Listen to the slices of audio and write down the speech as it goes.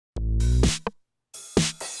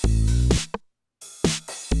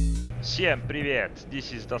Всем привет!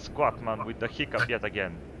 This is the Squatman with the hiccup yet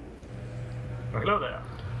again. Hello there.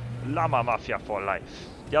 Llama Mafia for life.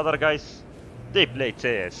 The other guys, they play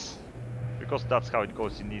CS. Because that's how it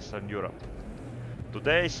goes in Eastern Europe.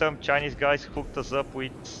 Today some Chinese guys hooked us up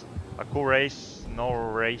with a cool race, no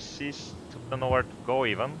racist, don't know where to go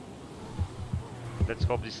even. Let's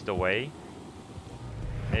hope this is the way.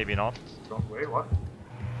 Maybe not. Wrong way, what?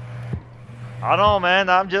 I don't know, man,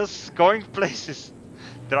 I'm just going places.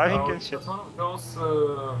 Driving and shit. That's one of those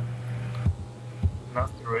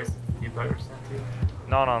nasty races he better sent you.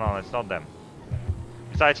 No, it's not them.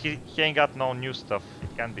 Besides, he ain't got no new stuff.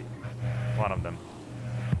 It can be one of them.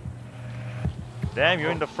 Damn, you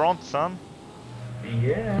in the front, son.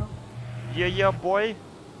 Yeah. Yeah, boy.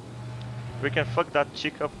 We can fuck that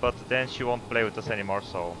chick up, but then she won't play with us anymore,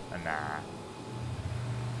 so nah.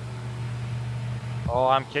 Oh,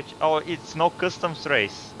 I'm catching. Oh, it's no customs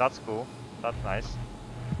race. That's cool. That's nice.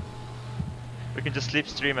 We can just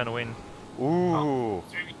slipstream and win. Ooh.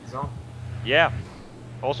 Streaming is on. Yeah.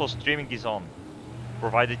 Also, streaming is on.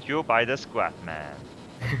 Provided you by the squad, man.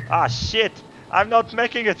 Ah, shit! I'm not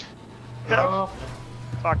making it! Help! Oh,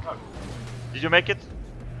 Fuck. Did you make it?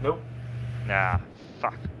 nope. Nah,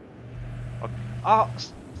 fuck. Okay. Oh,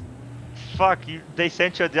 fuck, they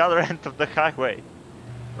sent you at the other end of the highway.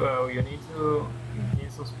 Well, you need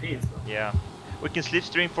some speed. So. Yeah. We can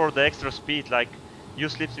slipstream for the extra speed, like you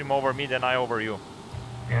slipstream over me, then I over you.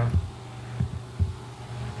 Yeah.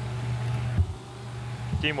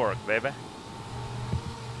 Teamwork, baby.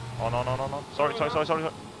 Oh, no. Sorry.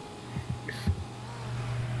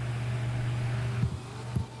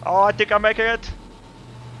 Oh, I think I'm making it.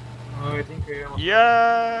 Oh, I think I almost...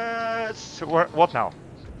 Yes! What now?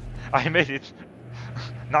 I made it.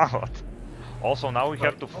 Now what? Also, now we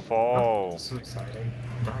have to fall. Suicide.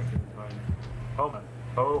 I died in the time.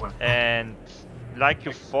 Oh man. And like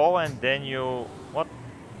you fall and then you... What?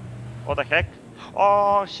 What the heck?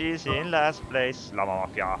 Oh, she's in last place. Llama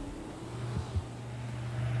Mafia.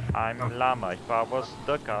 I'm a llama. If I was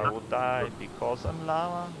duck, I would die. Because I'm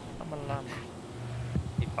llama. I'm a llama.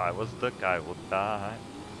 If I was duck, I would die.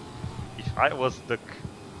 If I was duck.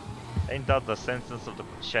 Ain't that the sentence of the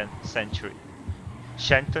century?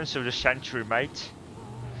 Sentence of the century, mate.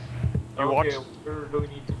 You Okay, watch? where do we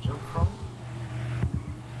need to jump from?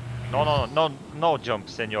 No jump,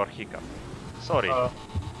 Senor Hiccup. Sorry.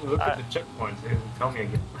 Look at the checkpoint. Tell me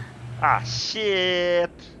again. Ah, shit!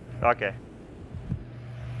 Okay.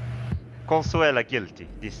 Consuela guilty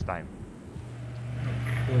this time.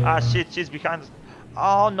 Ah, shit, she's behind us.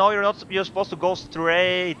 Oh no, you're not. You're supposed to go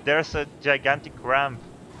straight. There's a gigantic ramp.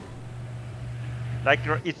 Like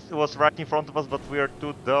it was right in front of us, but we are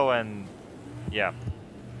too low, and yeah,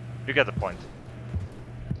 you get the point.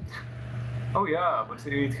 Oh yeah, but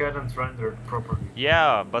it hadn't rendered properly.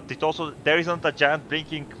 Yeah, but it also there isn't a giant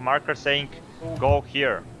blinking marker saying go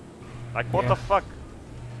here. Like what the fuck?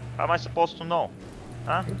 How am I supposed to know?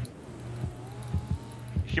 Huh?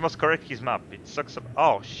 He must correct his map. It sucks.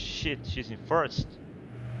 Oh shit, she's in first.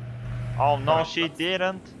 Oh no, she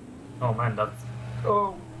didn't. Oh man, that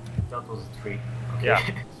was a tree. Okay. Yeah.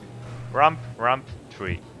 Ramp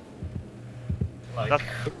 3. Like, That's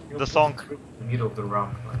the song. In the middle of the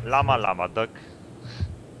ramp. Like, Llama duck.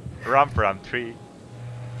 Ramp 3.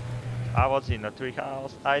 I was in a tree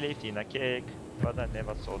house. I lived in a cake, but I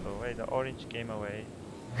never saw the way the orange came away.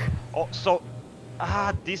 Oh, so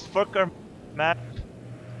this fucker map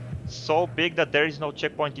so big that there is no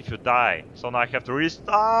checkpoint if you die. So now I have to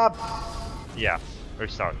restart. Yeah,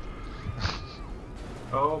 restart.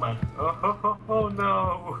 Oh man. Oh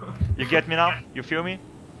no. You get me now? You feel me?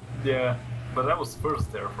 Yeah, but I was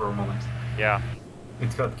first there for a moment. Yeah.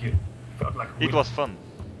 It felt good. Felt like It was fun.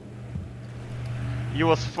 You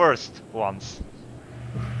was first once.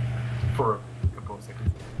 for a couple of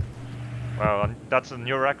seconds. Well, that's a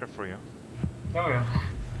new record for you. Oh yeah.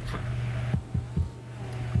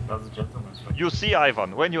 That's a gentleman's right. You see,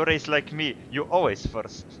 Ivan, when you race like me, you always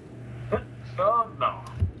first. Oh no.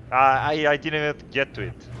 I didn't get to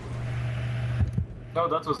it. No,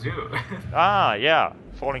 that was you. Ah, yeah,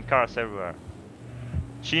 falling cars everywhere.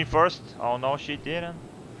 She first? Oh no, she didn't.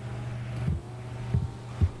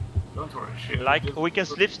 Don't worry. Like, we can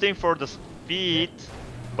slipstream for the speed,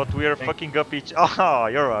 but we are fucking up each... Oh,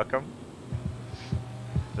 you're welcome.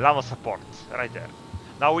 Llama support, right there.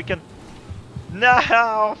 Now we can...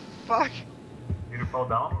 No, fuck! Did you fall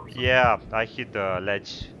down or something? Yeah, I hit the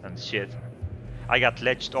ledge and shit. I got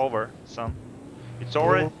ledged over, son. It's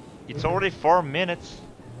already 4 minutes.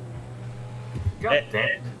 God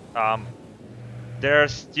damn.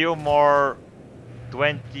 There's still more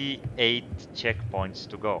 28 checkpoints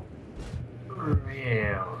to go.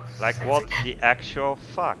 Real. Like sexy. what the actual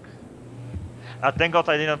fuck? Thank God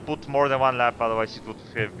I didn't put more than one lap, otherwise it would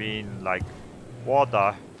have been like, what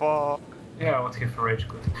the fuck? Yeah, I would hit for rage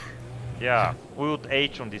quit. Yeah, we would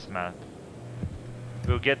age on this map.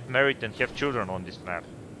 We'll get married and have children on this map.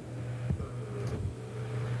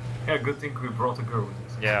 Yeah, good thing we brought a girl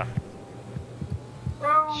with us. Yeah,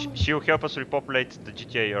 No. she'll help us repopulate the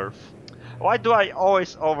GTA Earth. Why do I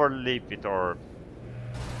always overleap it or...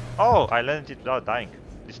 Oh, I landed it without dying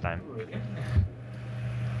this time. Really?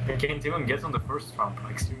 I can't even get on the first ramp,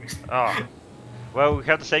 like seriously. Oh, well, we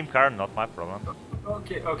have the same car, not my problem.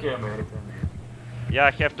 Okay, okay, I made it. Yeah,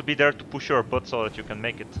 I have to be there to push your butt so that you can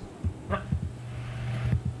make it.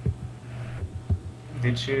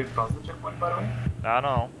 Did she pass the checkpoint, by the way? I don't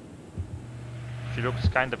know. She looks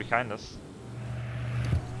kinda behind us.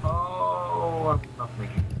 Oh, I'm not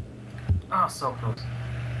making it. Ah, so close.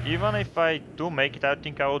 Even if I do make it, I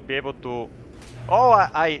think I would be able to... Oh,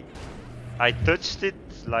 I touched it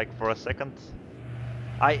like for a second.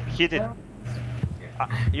 I hit it. Yeah.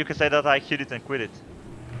 You can say that I hit it and quit it.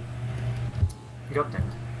 Got that.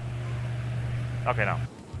 Okay, now.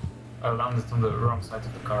 I landed on the wrong side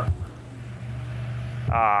of the car.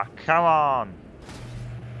 Ah, come on.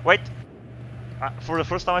 Wait. For the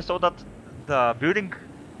first time I saw that the building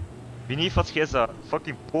beneath us has a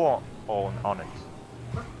fucking pool on it.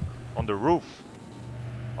 On the roof.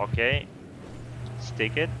 Okay.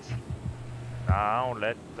 Stick it. Now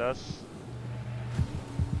let us...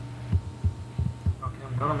 Okay,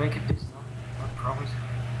 I'm gonna make it this time. I promise.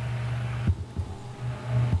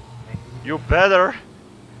 You better!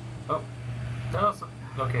 Oh, that's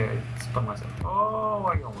okay. I spun myself. Oh,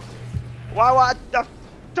 I almost did it. What the...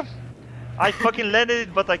 I fucking landed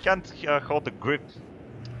it, but I can't hold the grip.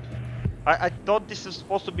 I thought this is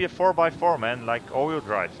supposed to be a 4x4, man, like all-wheel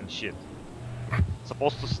drive and shit.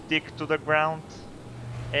 Supposed to stick to the ground.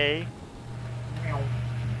 A.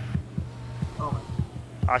 Oh,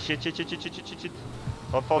 Ah, shit. Don't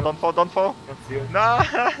fall. that's you. Nah!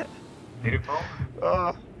 Did it fall?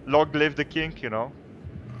 Long live the king, you know.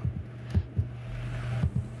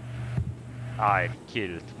 I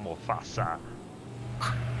killed Mufasa.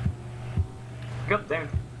 God damn it.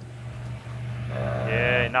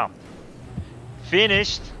 Yeah, now.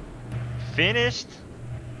 Finished.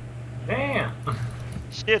 Damn.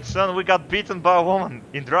 Shit, son, we got beaten by a woman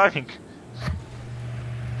in driving.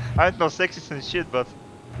 I'm not sexist and shit, but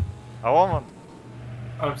a woman.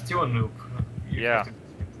 I'm still a noob. You Yeah. have to do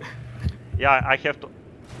it. Yeah, I have to.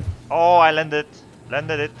 Oh, I landed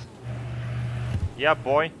it. Yeah,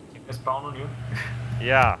 boy. Can I spawn on you?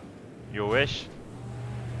 Yeah, you wish.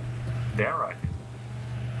 There, right.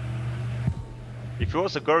 If you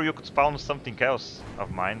was a girl, you could spawn something else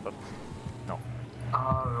of mine, but no.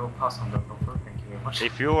 We'll pass on that offer. Thank you very much.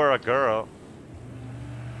 If you were a girl.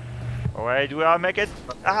 Wait, do I make it?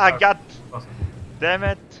 Ah, god Awesome. damn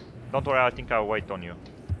it. Don't worry, I think I'll wait on you.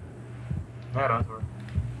 No, don't worry.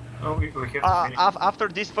 Oh, we have to finish. After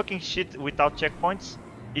this fucking shit without checkpoints,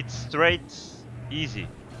 it's straight easy.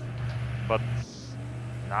 But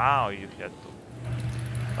now you had to.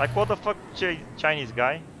 Like, what the fuck, Chinese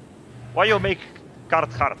guy? Why you make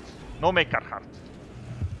card hard? No make card hard.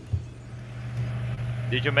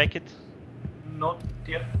 Did you make it? Not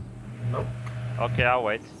yet. Nope. Okay, I'll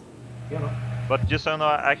wait. Yeah, no. But just so you know,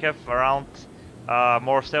 I have around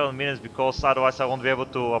more 7 minutes because otherwise I won't be able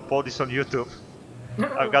to upload this on YouTube.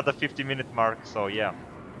 I've got the 50-minute mark, so yeah.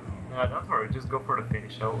 No, don't worry. Just go for the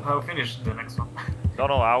finish. I'll finish the next one. No,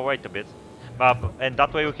 I'll wait a bit. And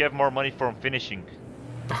that way we have more money from finishing.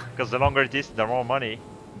 Because the longer it is, the more money.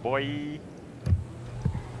 Boy.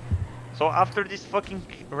 So after this fucking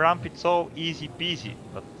ramp, it's so easy peasy.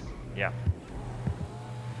 But yeah.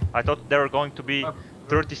 I thought there were going to be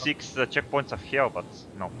 36 checkpoints of hell, but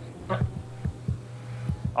no.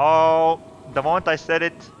 Oh, the moment I said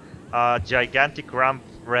it, gigantic ramp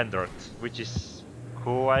rendered, which is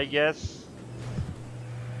cool, I guess.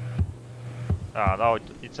 Ah, no,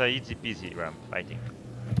 it's a easy peasy ramp, I think.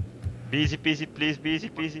 Be easy peasy, please, be easy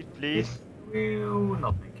peasy, please. Will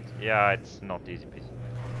not make it. Yeah, it's not easy peasy.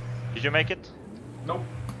 Did you make it? Nope.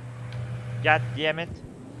 God damn it.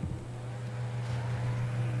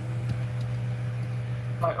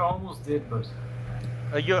 I almost did, but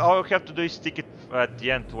All you have to do is stick it at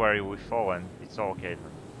the end where we fall and it's all okay.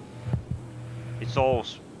 It's all,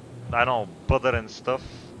 I don't know, butter and stuff.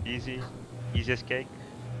 Easy as cake.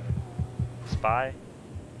 Spy.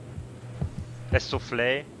 A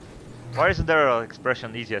souffle. Why isn't there an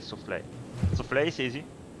expression easy as souffle? Souffle is easy.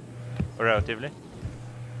 Relatively.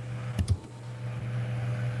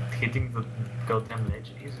 hitting the goddamn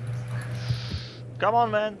ledge is. Come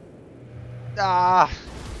on, man. Ah!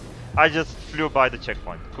 I just flew by the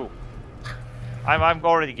checkpoint. Cool. I'm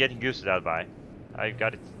already getting used to that by. I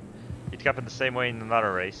got it. It happened the same way in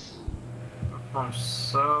another race. I'm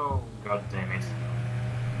so goddamn it.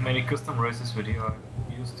 Many custom races with you are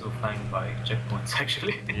used to flying by checkpoints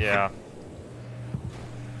actually. Yeah.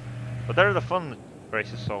 But they're the fun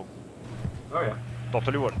races, so Oh yeah.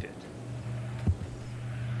 totally worth it.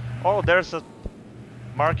 Oh, there's a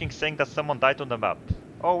marking saying that someone died on the map.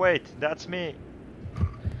 Oh wait, that's me.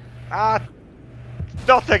 Ah,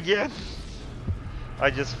 not again. I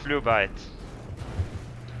just flew by it.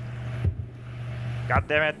 God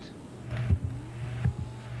damn it.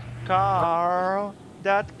 Car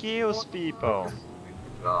that kills people.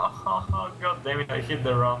 Oh, god damn it, I hit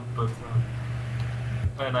the ramp, but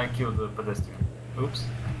and I killed the pedestrian. Oops.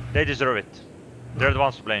 They deserve it. They're the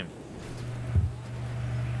ones to blame.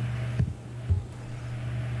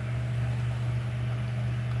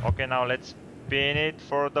 Okay, now let's spin it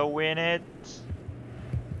for the win it.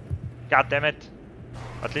 God damn it.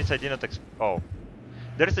 At least I didn't oh.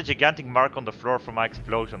 There is a gigantic mark on the floor from my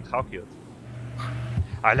explosion. How cute.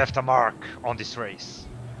 I left a mark on this race.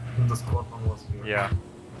 The squad one was here. Yeah.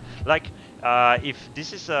 Like, if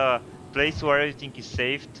this is a place where everything is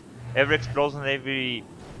saved, every explosion, every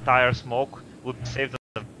tire smoke would be saved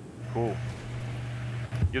on the cool.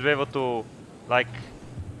 You'd be able to, like,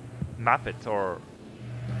 map it or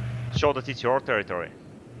show that it's your territory.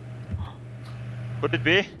 Could it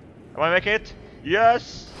be? Am I making it?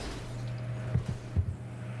 Yes!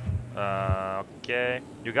 Okay.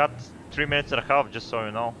 You got 3 minutes and a half, just so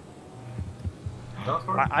you know. Don't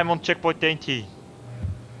worry. I'm on checkpoint 20.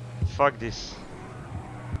 Fuck this.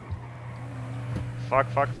 Fuck.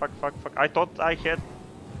 I thought I hit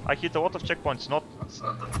a lot of checkpoints, not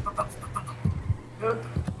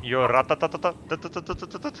your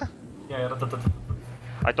ratatatata. Yeah,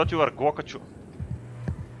 I thought you were Guokachu.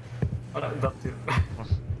 that too.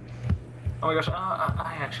 Oh my gosh,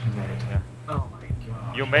 I actually made it. Yeah. Oh my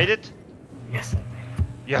god. You made it? Yes, I made it.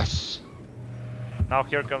 Yes. Now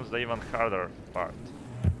here comes the even harder part.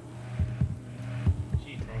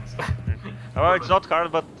 Gee, thanks. Well, it's not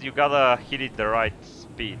hard, but you gotta hit it the right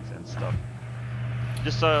speed and stuff.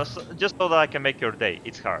 Just so that I can make your day.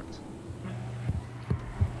 It's hard.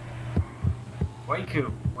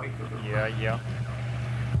 Waiku. Yeah.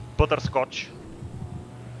 Butterscotch.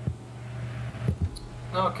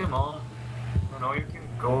 No, come on. No, you can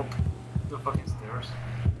go up the fucking stairs.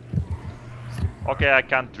 Okay, I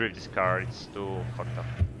can't drift this car. It's too fucked up.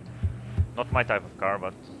 Not my type of car,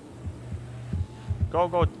 but go.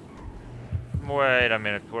 Wait a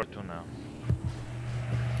minute. Where to now?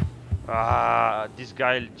 Ah, this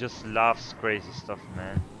guy just loves crazy stuff,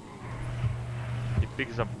 man. He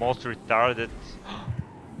picks the most retarded.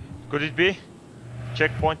 Could it be?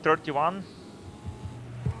 Checkpoint 31?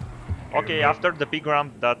 Okay, after the big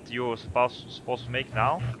ramp that you're supposed to make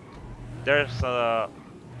now, there's the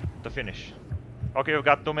finish. Okay, we've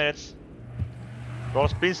got 2 minutes. Go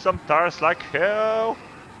spin some tires like hell.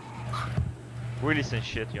 Wheelies and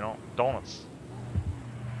shit, you know, donuts.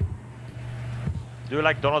 Do you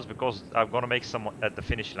like donuts? Because I'm gonna make some at the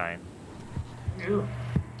finish line. Yeah.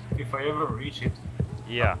 If I ever reach it.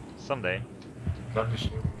 Yeah, someday. That is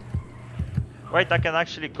sure. Wait, I can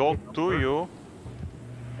actually go to you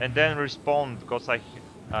and then respawn because I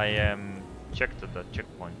am checked at the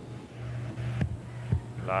checkpoint.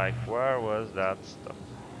 Like, where was that stuff?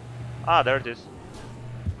 Ah, there it is.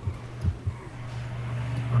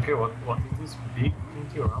 Okay, what is this big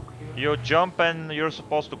thingy around here? You jump and you're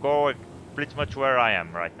supposed to go pretty much where I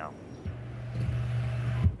am right now.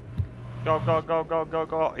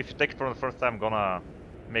 Go. If you take it from the first time, I'm gonna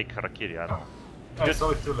make harakiri, I don't know. I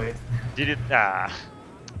saw it too late. Did it? Ah.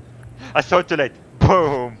 I saw it too late.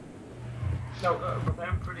 Boom! No, but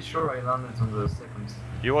I'm pretty sure I landed on the second.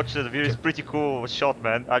 You watch the video, it's pretty cool shot,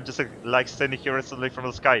 man. I'm just like standing here instantly from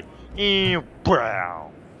the sky.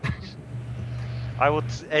 Brow. I would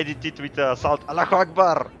edit it with Salt Allahu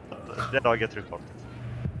Akbar. Then I'll get reported.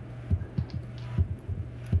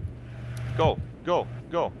 Go. Go,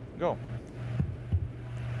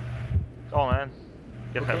 man.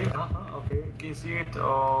 Get Okay, help. okay. Can you see it?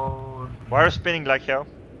 Oh, Why are you spinning like hell?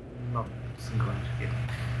 not synchronized yet.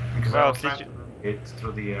 Because Well, I at was least trying to get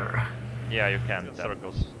through the air. Yeah, you can.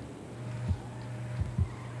 Circles.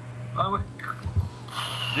 Oh, wait.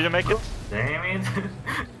 Did you make it? Damn it.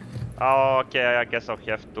 Oh, okay, I guess I'll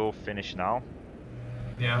have to finish now.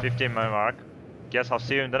 Yeah. 15 minute mark. Guess I'll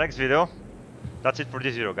see you in the next video. That's it for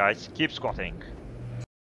this video, guys. Keep squatting.